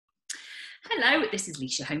Hello, this is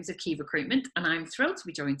Lysha Holmes of Key Recruitment, and I'm thrilled to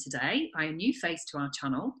be joined today by a new face to our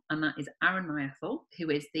channel, and that is Aron Myerthall,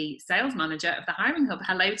 who is the Sales Manager of the Hiring Hub.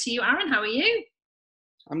 Hello to you, Aron. How are you?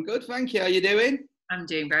 I'm good, thank you. How are you doing? I'm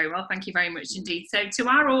doing very well, thank you very much indeed. So to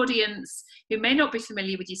our audience who may not be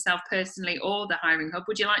familiar with yourself personally or the Hiring Hub,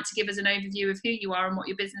 would you like to give us an overview of who you are and what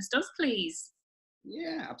your business does, please?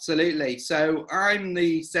 Yeah, absolutely. So I'm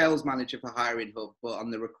the sales manager for Hiring Hub, but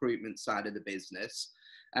on the recruitment side of the business.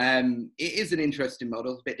 It is an interesting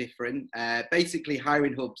model, a bit different. Basically,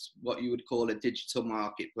 Hiring Hub's what you would call a digital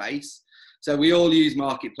marketplace. So we all use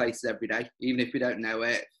marketplaces every day, even if we don't know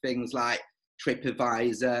it. Things like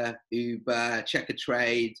TripAdvisor, Uber, Check a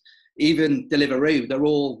Trade, even Deliveroo, they're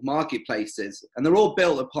all marketplaces. And they're all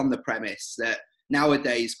built upon the premise that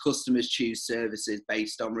nowadays customers choose services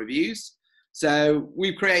based on reviews. So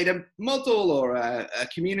we've created a model or a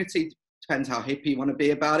community, depends how hippie you want to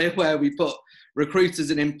be about it, where we put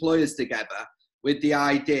recruiters and employers together with the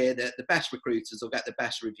idea that the best recruiters will get the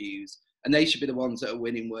best reviews and they should be the ones that are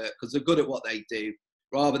winning work because they're good at what they do,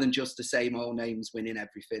 rather than just the same old names winning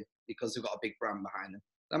everything because they've got a big brand behind them.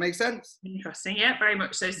 That makes sense? Interesting, yeah, very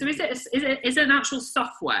much so. So is it an actual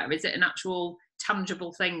software? Is it an actual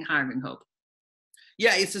tangible thing, Hiring Hub?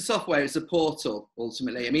 Yeah, it's a software, it's a portal,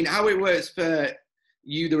 ultimately. I mean, how it works for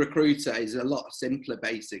you, the recruiter, is a lot simpler,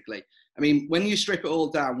 basically. I mean, when you strip it all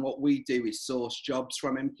down, what we do is source jobs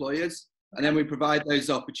from employers, and then we provide those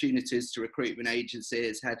opportunities to recruitment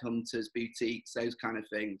agencies, headhunters, boutiques, those kind of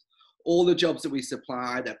things. All the jobs that we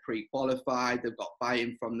supply, they're pre-qualified, they've got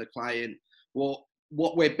buy-in from the client. What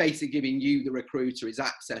we're basically giving you, the recruiter, is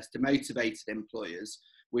access to motivated employers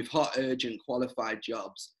with hot, urgent, qualified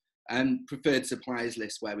jobs and preferred suppliers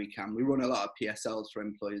list where we can. We run a lot of PSLs for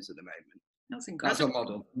employers at the moment. That's incredible. That's our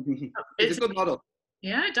model. It's a good model.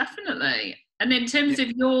 Yeah, definitely. And in terms of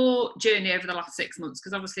your journey over the last 6 months,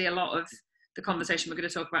 because obviously a lot of the conversation we're going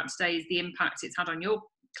to talk about today is the impact it's had on your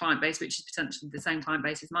client base, which is potentially the same client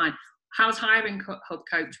base as mine. How's Hiring Hub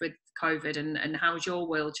coped with COVID and how's your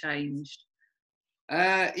world changed?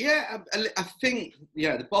 Yeah, I think,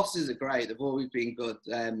 the bosses are great. They've always been good.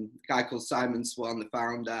 A guy called Simon Swan, the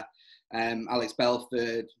founder, Alex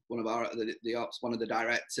Belford, one of one of the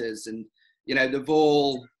directors, and, they've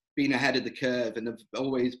all been ahead of the curve and have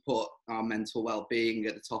always put our mental well-being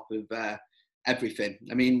at the top of everything.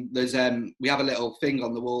 I mean, we have a little thing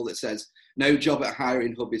on the wall that says, no job at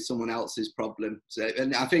Hiring Hub is someone else's problem. So,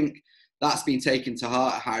 and I think that's been taken to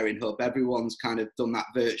heart at Hiring Hub. Everyone's kind of done that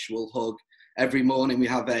virtual hug. Every morning we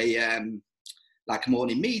have a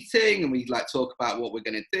morning meeting and we talk about what we're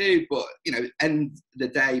going to do, but end the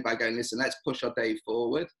day by going, listen, let's push our day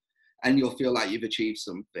forward, and you'll feel like you've achieved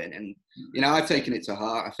something. And I've taken it to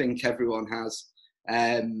heart. I think everyone has,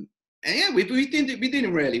 and yeah, we've been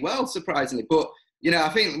doing really well, surprisingly. But I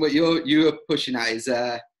think what you're pushing at is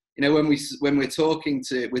when we're talking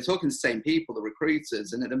to the same people, the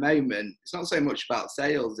recruiters, and at the moment it's not so much about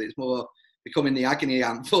sales, it's more becoming the agony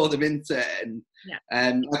aunt for them, isn't it?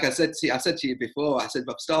 And like I said to you before, I said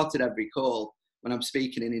I've started every call when I'm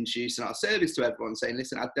speaking and introducing our service to everyone, saying,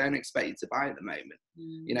 listen, I don't expect you to buy at the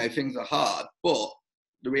moment. Things are hard, but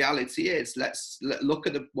the reality is, let's look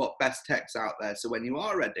at what best tech's out there. So when you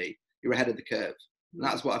are ready, you're ahead of the curve. And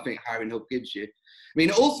that's what I think Hiring Hub gives you. I mean,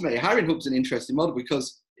 ultimately, Hiring Hub's an interesting model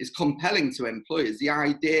because it's compelling to employers. The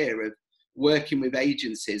idea of working with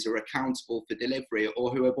agencies who are accountable for delivery or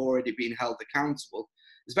who have already been held accountable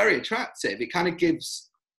is very attractive. It kind of gives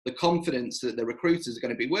the confidence that the recruiters are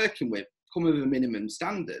going to be working with come with a minimum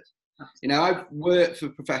standard. I've worked for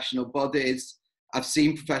professional bodies. I've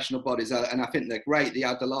seen professional bodies and I think they're great. They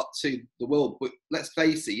add a lot to the world, but let's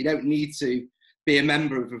face it, you don't need to be a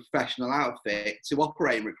member of a professional outfit to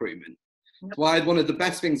operate in recruitment. That's why one of the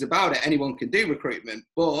best things about it, anyone can do recruitment,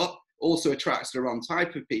 but also attracts the wrong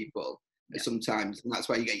type of people. Sometimes, and that's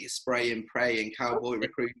why you get your spray and pray and cowboy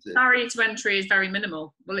recruiters. Barrier to entry is very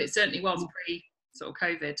minimal. Well, it certainly was pre sort of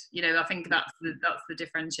COVID. I think that's the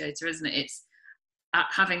differentiator, isn't it? It's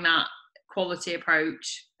having that quality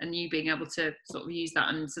approach and you being able to sort of use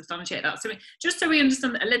that and substantiate that. So just so we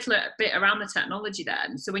understand a little bit around the technology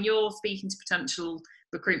then. So when you're speaking to potential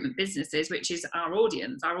recruitment businesses, which is our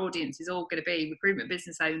audience is all going to be recruitment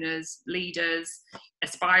business owners, leaders,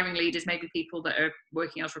 aspiring leaders, maybe people that are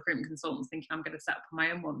working as recruitment consultants thinking I'm going to set up on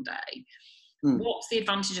my own one day. What's the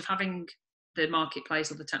advantage of having the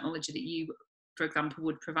marketplace or the technology that you, for example,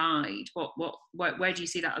 would provide? Where do you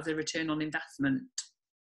see that as a return on investment?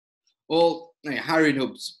 Well, Hiring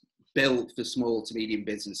Hub's built for small to medium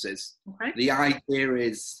businesses. The idea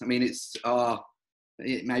is, it's our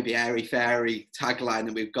it may be airy-fairy tagline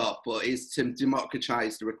that we've got, but is to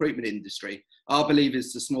democratise the recruitment industry. Our belief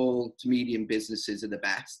is the small to medium businesses are the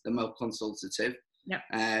best, the more consultative.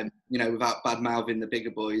 Yeah. You know, without bad mouthing the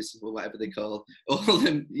bigger boys or whatever they call all of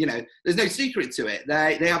them, you know, there's no secret to it.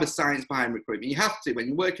 They have a science behind recruitment. You have to, when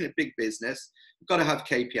you're working at a big business, you've got to have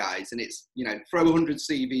KPIs, and it's, you know, throw 100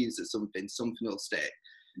 CVs at something will stick.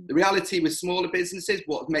 The reality with smaller businesses,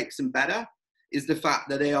 what makes them better is the fact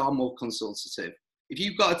that they are more consultative. If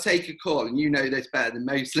you've got to take a call, and you know this better than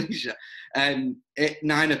most, Lysha, at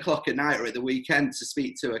 9 o'clock at night or at the weekend to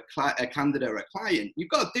speak to a candidate or a client, you've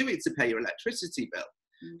got to do it to pay your electricity bill.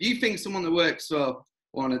 If you think someone that works for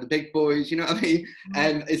one of the big boys, you know what I mean,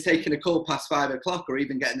 is taking a call past 5 o'clock or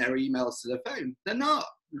even getting their emails to their phone, they're not.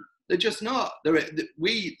 They're just not.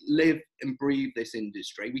 We live and breathe this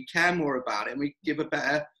industry. We care more about it, and we give a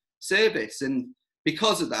better service. And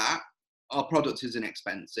because of that, our product isn't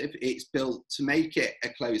expensive. It's built to make it a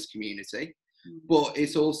closed community, but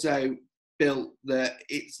it's also built that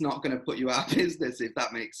it's not going to put you out of business, if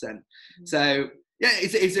that makes sense. So yeah,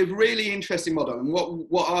 it's a really interesting model. And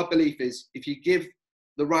what our belief is, if you give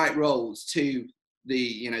the right roles to the,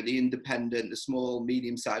 you know, the independent, the small,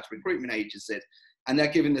 medium-sized recruitment agencies, and they're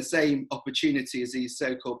given the same opportunity as these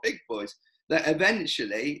so-called big boys, that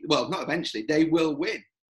eventually, well, not eventually, they will win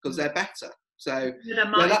because they're better. So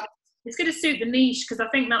it's going to suit the niche, because I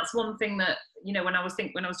think that's one thing that, you know, when I was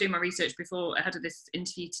doing my research before ahead of this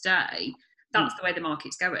interview today, that's the way the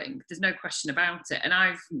market's going. There's no question about it. And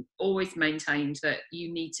I've always maintained that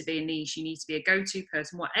you need to be a niche, you need to be a go-to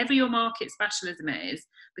person, whatever your market specialism is,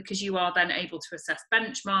 because you are then able to assess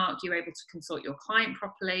benchmark, you're able to consult your client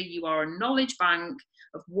properly, you are a knowledge bank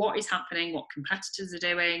of what is happening, what competitors are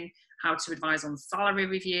doing, how to advise on salary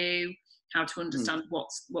review, how to understand what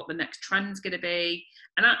the next trend's going to be.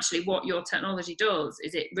 And actually what your technology does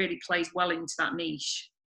is it really plays well into that niche.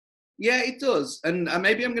 Yeah, it does. And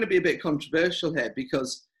maybe I'm going to be a bit controversial here,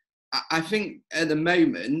 because I think at the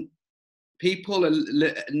moment, people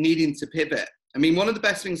are needing to pivot. I mean, one of the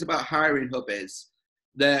best things about Hiring Hub is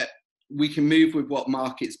that we can move with what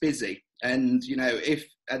market's busy. And, you know, if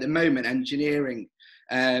at the moment engineering,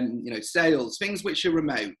 you know, sales, things which are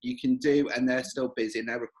remote, you can do, and they're still busy and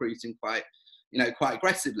they're recruiting quite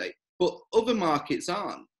aggressively. But other markets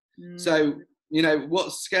aren't. So, you know,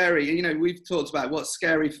 what's scary, you know, we've talked about what's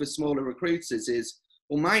scary for smaller recruiters is,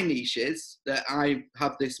 well, my niche is that I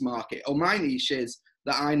have this market, or my niche is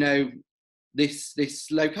that I know this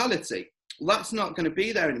locality. Well, that's not going to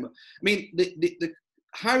be there anymore. I mean, the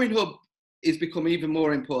Hiring Hub is become even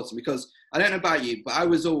more important, because I don't know about you, but I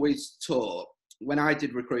was always taught when I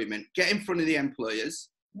did recruitment, get in front of the employers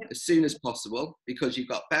as soon as possible, because you've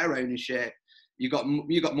got better ownership, you got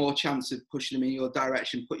more chance of pushing them in your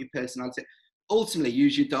direction, put your personality. Ultimately,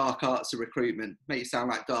 use your dark arts of recruitment. Make it sound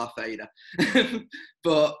like Darth Vader.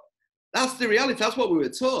 But that's the reality. That's what we were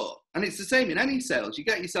taught. And it's the same in any sales. You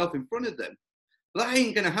get yourself in front of them. But that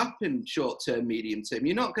ain't going to happen short-term, medium-term.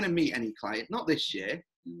 You're not going to meet any client, not this year.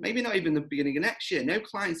 Maybe not even the beginning of next year. No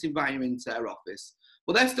clients invite you into their office.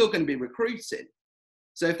 Well, they're still going to be recruiting.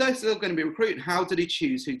 So if they're still going to be recruiting, how do they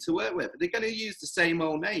choose who to work with? Are they going to use the same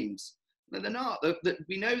old names? No, they're not.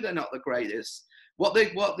 We know they're not the greatest. What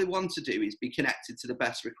they want to do is be connected to the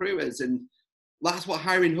best recruiters, and that's what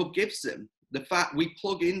Hiring Hub gives them. The fact we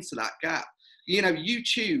plug into that gap. You know, you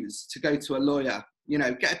choose to go to a lawyer, you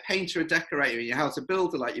know, get a painter, a decorator in your house, a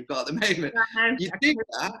builder like you've got at the moment. You do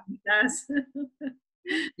that.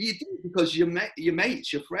 You do because your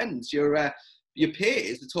mates, your friends, your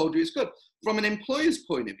peers have told you it's good. From an employer's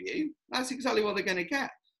point of view, that's exactly what they're going to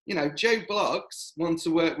get. You know, Joe Bloggs wants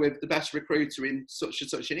to work with the best recruiter in such and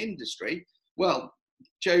such an industry. Well,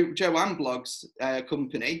 Joe and Bloggs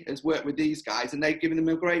company has worked with these guys, and they've given them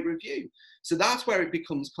a great review. So that's where it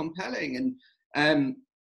becomes compelling. And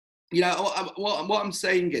you know, what I'm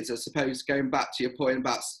saying is, I suppose, going back to your point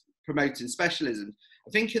about promoting specialism,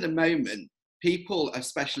 I think at the moment people are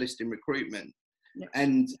specialists in recruitment,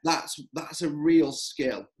 and that's a real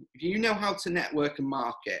skill. If you know how to network and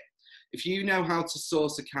market, if you know how to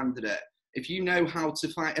source a candidate, if you know how to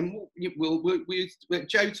find, and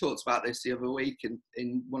Joe talked about this the other week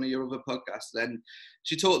in one of your other podcasts, and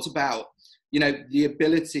she talked about, you know, the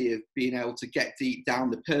ability of being able to get deep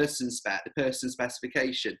down the person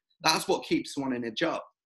specification. That's what keeps someone in a job.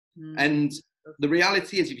 And the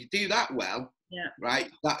reality is, if you do that well, right,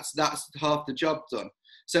 that's half the job done.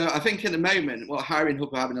 So I think at the moment, what Hiring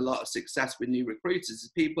Hub are having a lot of success with new recruiters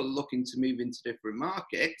is people looking to move into different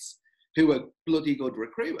markets who are bloody good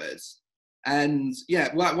recruiters. And yeah,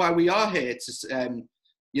 while we are here to,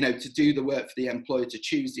 you know, to do the work for the employer, to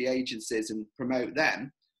choose the agencies and promote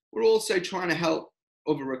them, we're also trying to help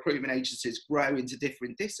other recruitment agencies grow into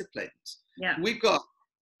different disciplines. Yeah. We've got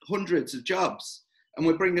hundreds of jobs, and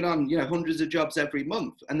we're bringing on, you know, hundreds of jobs every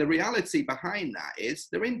month. And the reality behind that is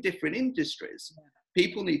they're in different industries. Yeah.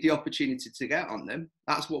 People need the opportunity to get on them.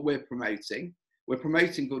 That's what we're promoting. We're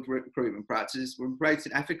promoting good recruitment practices. We're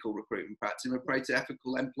promoting ethical recruitment practices. We're promoting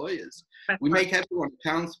ethical employers. We make everyone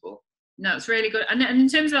accountable. No, it's really good. And in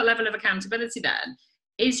terms of that level of accountability then,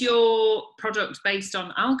 is your product based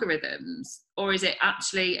on algorithms, or is it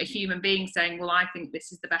actually a human being saying, well, I think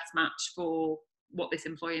this is the best match for what this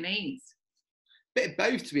employer needs? Bit of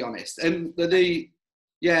both, to be honest. And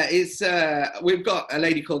we've got a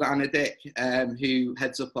lady called Anna Dick, who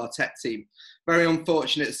heads up our tech team. Very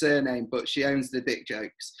unfortunate surname, but she owns the dick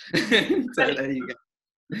jokes. So there you go.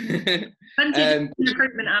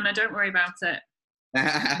 Recruitment, Anna, don't worry about it.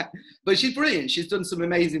 But she's brilliant. She's done some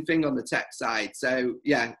amazing thing on the tech side. So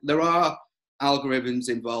yeah, there are algorithms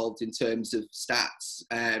involved in terms of stats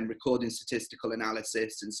and recording statistical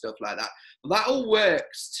analysis and stuff like that. But that all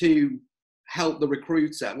works to help the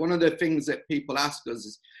recruiter. One of the things that people ask us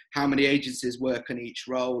is how many agencies work on each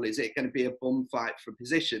role. Is it going to be a bum fight for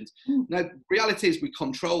positions? Now, the reality is we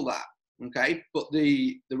control that, okay? But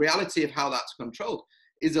the reality of how that's controlled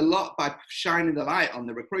is a lot by shining the light on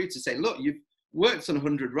the recruiter, saying, look, you've worked on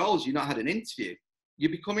 100 roles, you've not had an interview.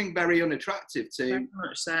 You're becoming very unattractive to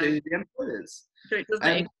the employers. So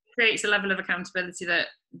it creates a level of accountability that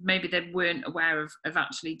maybe they weren't aware of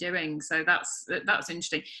actually doing. So that's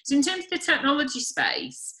interesting. So in terms of the technology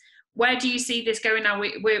space, where do you see this going now?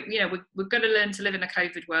 We've got to learn to live in a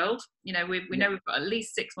COVID world. You know, we know we've got at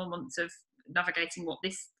least 6 more months of navigating what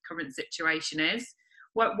this current situation is.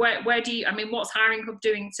 Where do you, I mean, what's Hiring Hub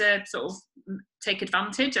doing to sort of take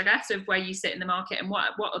advantage, I guess, of where you sit in the market, and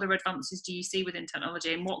what other advances do you see within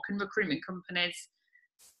technology, and what can recruitment companies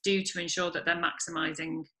do to ensure that they're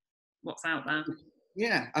maximising what's out there?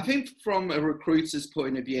 Yeah, I think from a recruiter's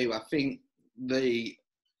point of view, I think the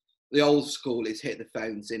old school is hit the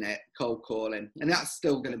phones, in it, cold calling, and that's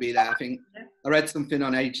still going to be there. I think I read something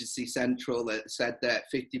on Agency Central that said that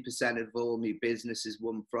 50% of all new business is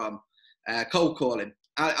won from cold calling.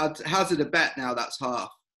 I'd hazard a bet now that's half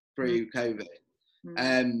through COVID.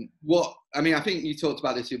 I think you talked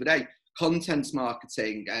about this the other day, content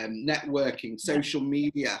marketing, networking, social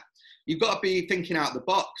media. You've got to be thinking out the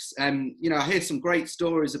box. I hear some great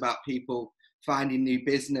stories about people finding new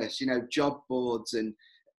business, job boards and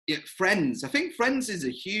friends. I think friends is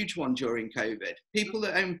a huge one during COVID. People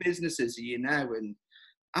that own businesses, and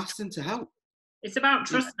ask them to help. It's about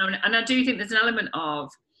trust, and I do think there's an element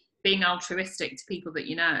of being altruistic to people that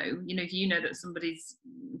if you know that somebody's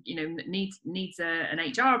needs an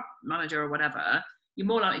HR manager or whatever, you're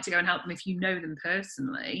more likely to go and help them if you know them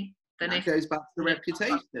personally than if goes back to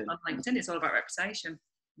reputation. On LinkedIn, it's all about reputation.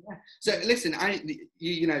 Yeah. So listen,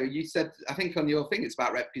 you said, I think on your thing it's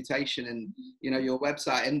about reputation and your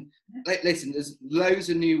website, and listen, there's loads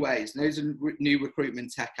of new ways, loads of new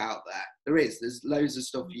recruitment tech out there. There's loads of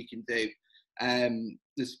stuff you can do.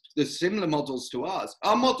 There's similar models to ours.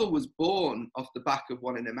 Our model was born off the back of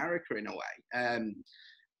one in America in a way.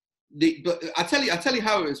 But I tell you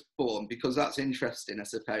how it was born, because that's interesting, I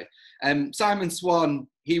suppose. Simon Swan,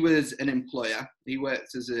 he was an employer. He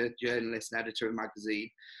worked as a journalist and editor of a magazine.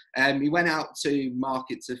 He went out to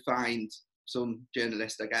market to find some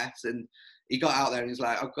journalist, I guess, and he got out there and he's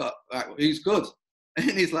like, who's good?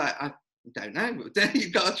 And he's like, I don't know, but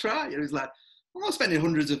you've got to try. And he's like, I'm not spending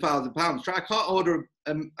hundreds of thousands of pounds. I can't order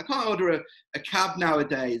a cab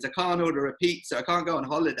nowadays. I can't order a pizza. I can't go on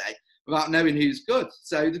holiday without knowing who's good.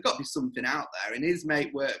 So there's got to be something out there. And his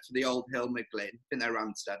mate worked for the old Hill McGlynn, I think they're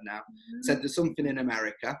Randstad now, said there's something in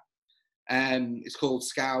America. It's called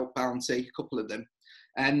Scout, Bounty, a couple of them.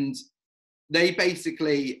 And they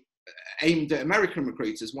basically aimed at American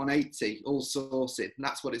recruiters, 180, all sourcing. And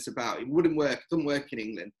that's what it's about. It doesn't work in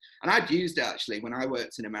England. And I'd used it actually when I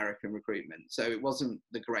worked in American recruitment. So it wasn't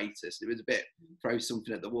the greatest. It was a bit throw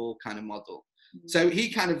something at the wall kind of model. So he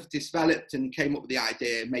kind of developed and came up with the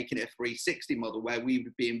idea of making it a 360 model where we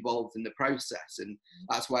would be involved in the process. And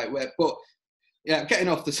that's why it worked. But yeah, getting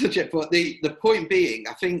off the subject, but the point being,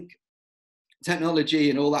 I think technology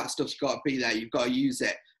and all that stuff's got to be there. You've got to use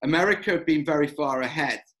it. America have been very far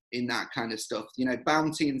ahead in that kind of stuff.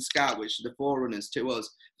 Bounty and Scout, which are the forerunners to us,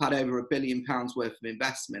 had over £1 billion worth of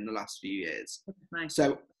investment in the last few years. Nice.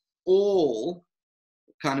 So all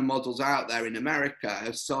kind of models out there in America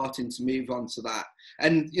are starting to move on to that.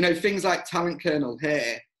 And, things like Talent Kernel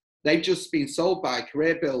here, they've just been sold by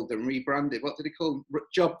Career Builder and rebranded. What did they call them?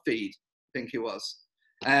 Job Feed, I think it was.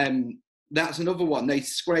 That's another one. They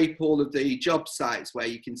scrape all of the job sites where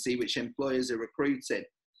you can see which employers are recruiting.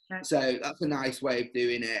 Okay. So that's a nice way of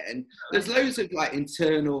doing it. And there's loads of like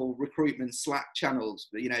internal recruitment Slack channels,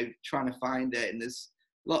 you know, trying to find it. And there's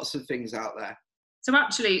lots of things out there. So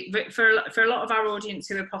actually, for a lot of our audience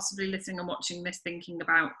who are possibly listening and watching this, thinking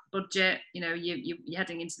about budget, you know, you're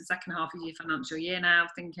heading into the second half of your financial year now,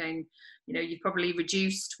 thinking, you know, you've probably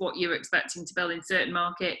reduced what you're expecting to bill in certain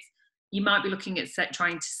markets. You might be looking at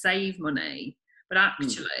trying to save money, but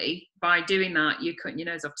actually, by doing that, you cut your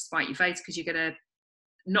nose off to spite your face, because you're going to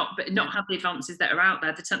not have the advances that are out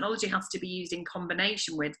there. The technology has to be used in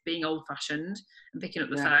combination with being old-fashioned and picking up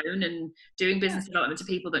the phone and doing business development to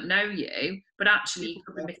people that know you. But actually, you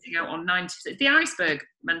could be missing out on 90%. It's the iceberg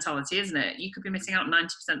mentality, isn't it? You could be missing out on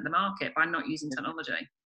 90% of the market by not using technology.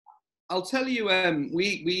 I'll tell you,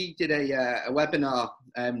 we did a webinar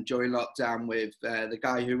during lockdown with the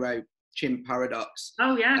guy who wrote Chimp Paradox.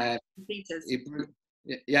 Oh yeah,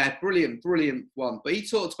 yeah, brilliant one. But he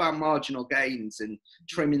talked about marginal gains and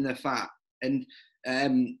trimming the fat. And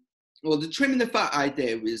well, the trimming the fat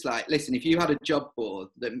idea was like, listen, if you had a job board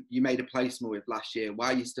that you made a placement with last year,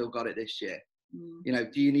 why you still got it this year? You know,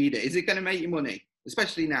 do you need it? Is it going to make you money?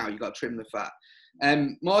 Especially now, you've got to trim the fat.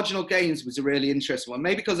 Marginal gains was a really interesting one.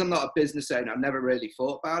 Maybe because I'm not a business owner, I've never really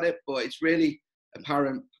thought about it, but it's really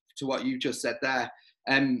apparent to what you just said there.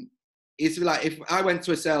 It's like, if I went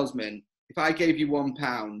to a salesman, if I gave you £1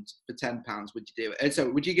 for £10, would you do it? So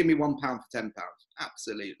would you give me £1 for £10?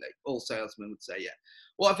 Absolutely. All salesmen would say, yeah.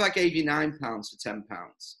 What if I gave you £9 for £10?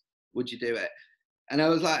 Would you do it? And I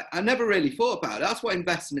was like, I never really thought about it. That's what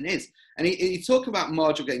investment is. And he talked about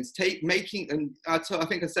marginal gains, and I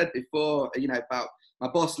think I said before, you know, about my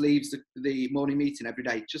boss leaves the morning meeting every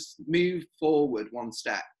day. Just move forward one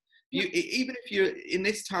step. Even if you're in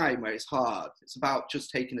this time where it's hard, it's about just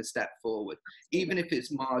taking a step forward, even if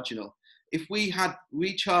it's marginal. If we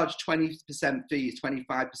charged 20% fees,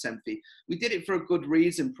 25% fee, we did it for a good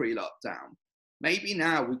reason pre-lockdown. Maybe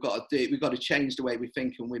now we've got to change the way we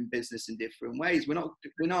think and win business in different ways. We're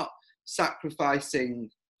not sacrificing,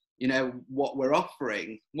 you know, what we're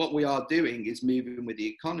offering. What we are doing is moving with the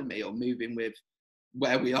economy, or moving with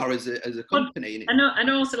where we are as a company. And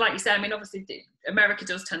also, like you said, I mean, obviously America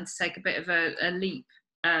does tend to take a bit of a leap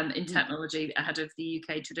in technology ahead of the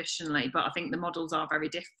UK traditionally, but I think the models are very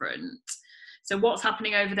different. So what's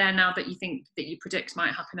happening over there now that you predict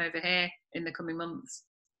might happen over here in the coming months?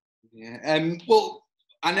 Yeah. Well,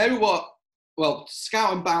 I know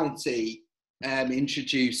Scout and Bounty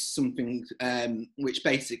introduced something which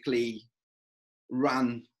basically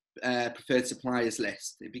ran preferred suppliers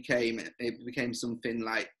list. It became something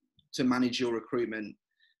like to manage your recruitment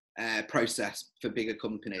process for bigger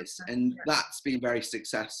companies, and that's been very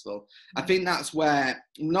successful. I think that's where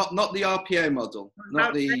not the RPO model,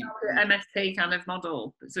 not the MSP kind of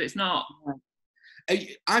model. So it's not.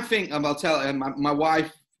 I think I'll tell you, my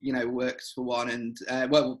wife, you know, works for one, and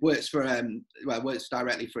works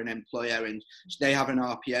directly for an employer, and they have an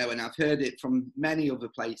RPO, and I've heard it from many other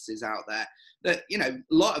places out there that, you know,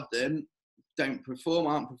 a lot of them aren't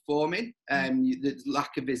performing. There's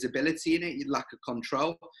lack of visibility in it, lack of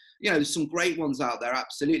control. You know, there's some great ones out there,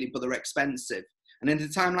 absolutely, but they're expensive. And in a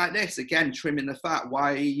time like this, again, trimming the fat.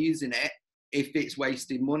 Why are you using it if it's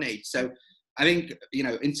wasting money? So I think, you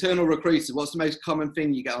know, internal recruiters, what's the most common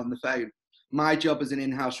thing you get on the phone? My job as an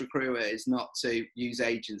in-house recruiter is not to use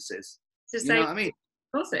agencies. You know what I mean?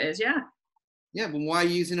 Of course it is, yeah. Yeah, but why are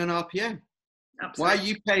you using an RPO? Absolutely. Why are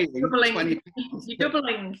you paying £20? You're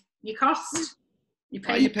doubling your cost.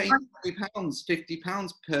 Why are you paying £20,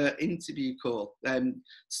 £50 per interview call?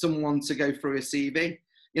 Someone to go through a CV.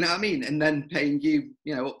 You know what I mean? And then paying you,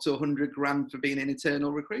 you know, up to 100 grand for being an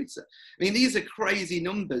internal recruiter. I mean, these are crazy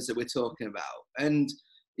numbers that we're talking about. And,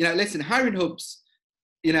 you know, listen, Hiring Hubs,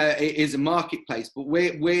 you know, it is a marketplace, but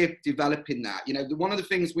we're developing that. You know, one of the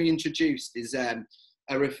things we introduced is a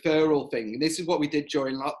referral thing. And this is what we did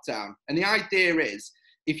during lockdown. And the idea is,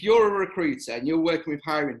 if you're a recruiter and you're working with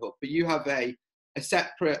Hiring Hub, but you have a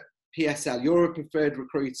separate PSL, you're a preferred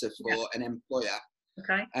recruiter for an employer.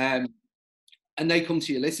 Okay. And they come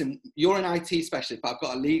to you, listen, you're an IT specialist, but I've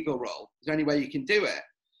got a legal role. Is there any way you can do it?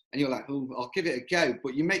 And you're like, oh, I'll give it a go.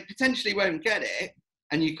 But you potentially won't get it.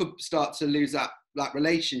 And you could start to lose that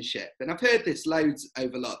relationship. And I've heard this loads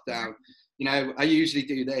over lockdown. You know, I usually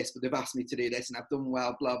do this, but they've asked me to do this and I've done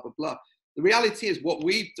well, blah, blah, blah. The reality is what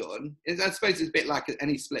we've done is, I suppose it's a bit like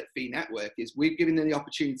any split fee network, is we've given them the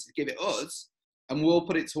opportunity to give it us and we'll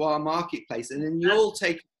put it to our marketplace. And then you'll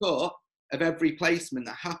take a cut of every placement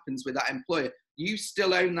that happens with that employer. You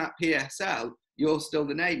still own that PSL. you're still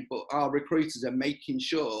the name, but our recruiters are making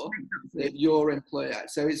sure that your employer.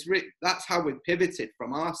 So that's how we've pivoted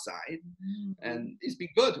from our side, and it's been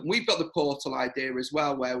good. And we've got the portal idea as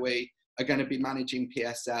well, where we are going to be managing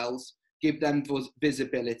PSLs, give them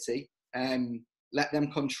visibility, let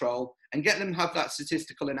them control, and get them have that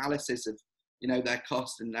statistical analysis of, you know, their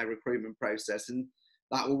cost and their recruitment process, and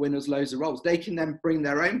that will win us loads of roles. They can then bring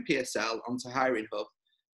their own PSL onto Hiring Hub.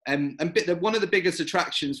 And one of the biggest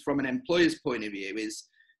attractions from an employer's point of view is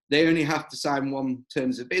they only have to sign one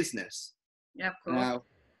terms of business. Yeah, of course. Now,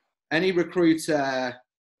 any recruiter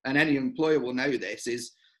and any employer will know this,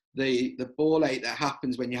 is the ball ache that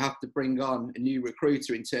happens when you have to bring on a new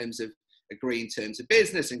recruiter in terms of agreeing terms of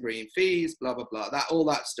business, agreeing fees, blah, blah, blah, all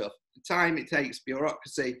that stuff. The time it takes,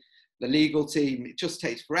 bureaucracy, the legal team, it just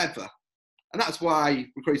takes forever. And that's why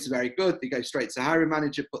recruiters are very good. They go straight to the hiring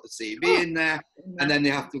manager, put the CV in there, and then they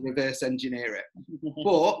have to reverse engineer it.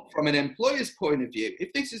 But from an employer's point of view,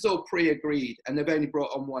 if this is all pre-agreed and they've only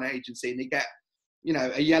brought on one agency and they get, you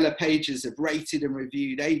know, a yellow pages of rated and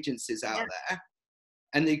reviewed agencies out there,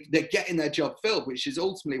 and they're getting their job filled, which is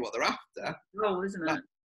ultimately what they're after. Oh, isn't it?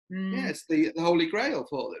 Yeah, it's the holy grail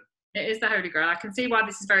for them. It is the holy grail. I can see why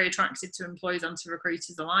this is very attractive to employers and to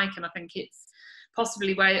recruiters alike, and I think it's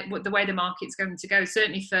possibly the way the market's going to go.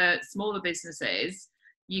 Certainly for smaller businesses,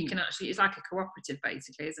 you can actually, it's like a cooperative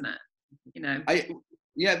basically, isn't it? You know.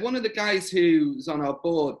 One of the guys who's on our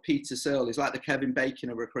board, Peter Searle, is like the Kevin Bacon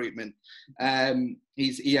of recruitment. He run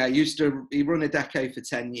a deco for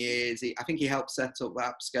 10 years. I think he helped set up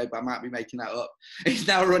Apsco, but I might be making that up. He's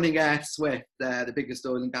now running Swift, the biggest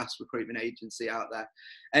oil and gas recruitment agency out there.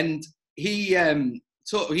 And he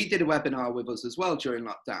did a webinar with us as well during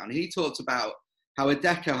lockdown. He talked about how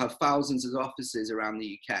Adecco have thousands of offices around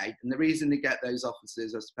the UK. And the reason they get those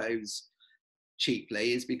offices, I suppose,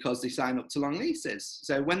 cheaply is because they sign up to long leases.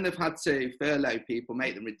 So when they've had to furlough people,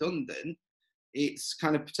 make them redundant, it's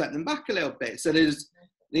kind of protect them back a little bit. So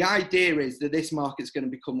the idea is that this market's going to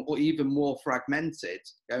become even more fragmented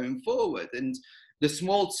going forward. And the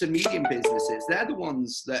small to medium businesses, they're the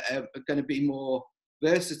ones that are going to be more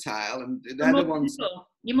versatile, and they're the ones.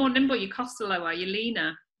 You're more nimble, your costs are lower, you're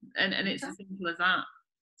leaner, and it's as simple as that.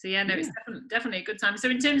 So yeah, no, it's definitely a good time. So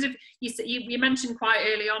in terms of, you mentioned quite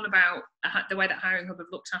early on about the way that Hiring Hub have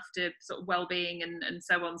looked after sort of well-being and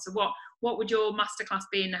so on. So what would your masterclass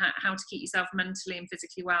be in how to keep yourself mentally and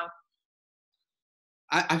physically well?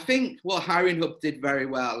 I think what Hiring Hub did very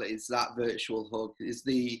well is that virtual hug. Is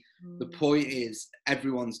the point is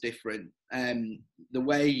everyone's different. The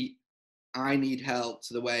way I need help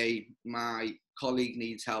to the way my colleague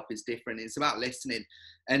needs help is different. It's about listening,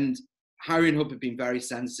 and Hiring Hub have been very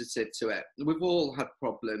sensitive to it. We've all had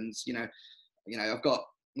problems, you know. I've got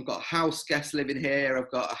a house guest living here.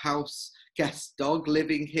 I've got a house guest dog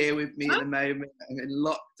living here with me at the moment. I'm in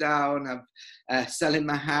lockdown. I'm selling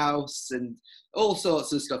my house and all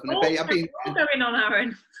sorts of stuff. And I've been all going on,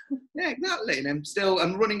 Aron. Yeah, exactly. And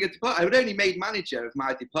I'm running a department. I was only made manager of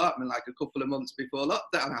my department like a couple of months before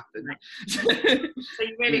lockdown happened. So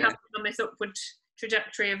you really have been on this upward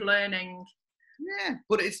trajectory of learning. Yeah,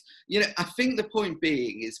 but it's, I think the point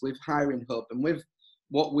being is with Hiring Hub and with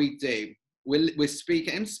what we do, we're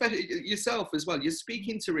speaking, and especially yourself as well, you're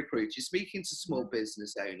speaking to recruits, you're speaking to small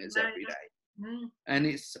business owners every day. And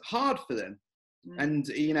it's hard for them. And,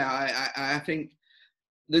 I think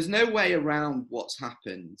there's no way around what's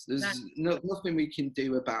happened. There's nothing we can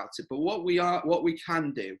do about it. But what we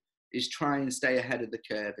can do is try and stay ahead of the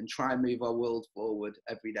curve and try and move our world forward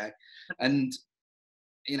every day. And,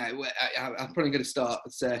 I'm probably going to start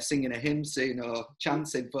singing a hymn soon or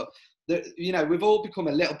chanting, but we've all become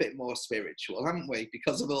a little bit more spiritual, haven't we,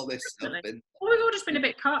 because of all this stuff? And we've all just been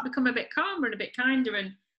become a bit calmer and a bit kinder.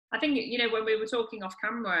 And I think, when we were talking off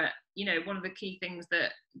camera, one of the key things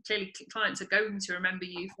that clearly clients are going to remember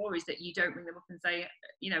you for is that you don't ring them up and say,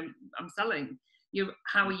 I'm selling.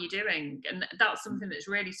 How are you doing? And that's something that's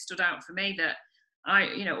really stood out for me, that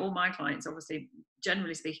all my clients, obviously,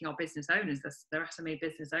 generally speaking, are business owners. They're SME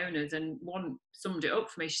business owners. And one summed it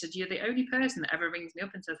up for me. She said, "You're the only person that ever rings me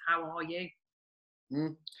up and says, 'How are you?'"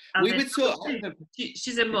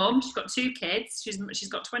 She's a mum. She's got 2 kids. She's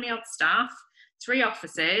got 20 odd staff, 3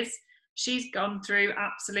 offices. She's gone through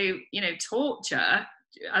absolute, torture,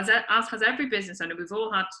 as has every business owner. We've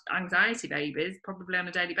all had anxiety babies, probably on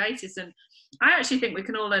a daily basis. And I actually think we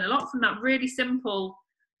can all learn a lot from that. Really simple.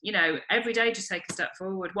 Every day just take a step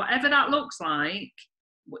forward, whatever that looks like.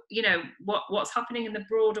 What's happening in the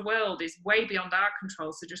broader world is way beyond our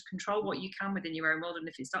control, so just control what you can within your own world. And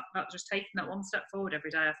if it's about just taking that one step forward every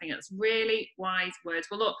day, I think that's really wise words.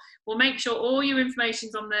 Well, look, we'll make sure all your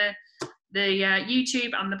information's on the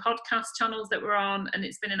YouTube and the podcast channels that we're on, and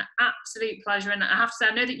it's been an absolute pleasure. And I have to say,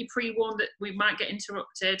 I know that you pre-warned that we might get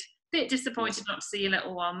interrupted. Bit disappointed not to see your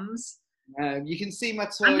little ones. You can see my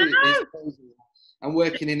toilet. I'm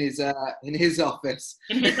working in his office. In his office.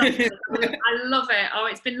 I love it. Oh,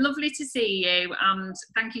 it's been lovely to see you, and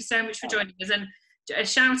thank you so much for joining us. And a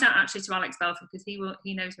shout out actually to Alex Belford, because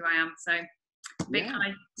he knows who I am. So big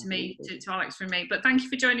hi to me, to Alex from me. But thank you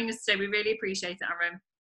for joining us today. We really appreciate it, Aron.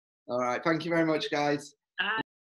 All right. Thank you very much, guys.